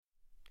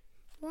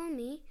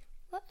Mommy,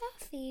 what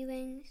are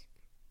feelings?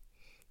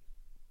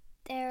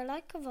 They're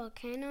like a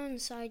volcano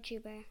inside you,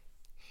 Bear.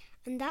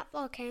 And that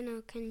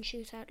volcano can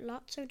shoot out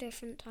lots of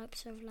different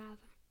types of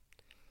lava,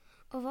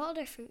 of all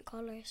different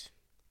colours.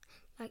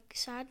 Like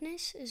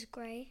sadness is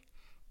grey,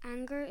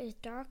 anger is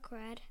dark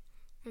red,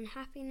 and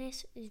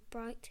happiness is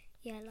bright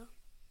yellow.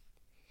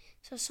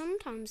 So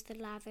sometimes the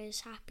lava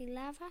is happy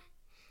lava,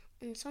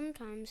 and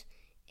sometimes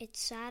it's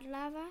sad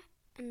lava,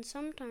 and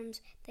sometimes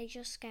they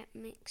just get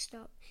mixed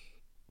up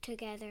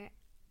together,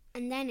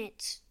 and then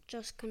it's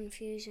just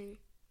confusing.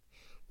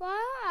 Why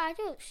are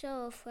adults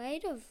so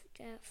afraid of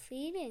their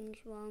feelings,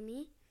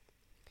 Romy?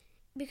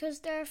 Because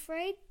they're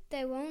afraid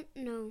they won't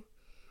know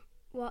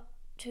what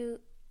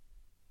to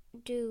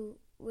do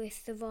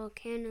with the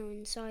volcano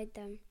inside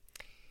them,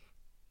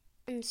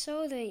 and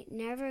so they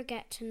never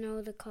get to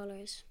know the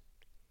colours.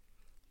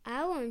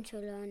 I want to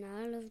learn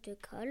all of the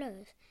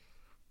colours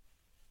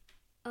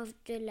of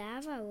the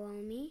lava,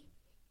 Romy.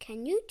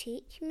 Can you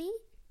teach me?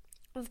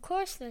 Of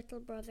course, little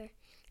brother.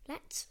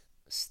 Let's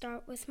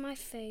start with my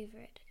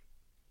favourite,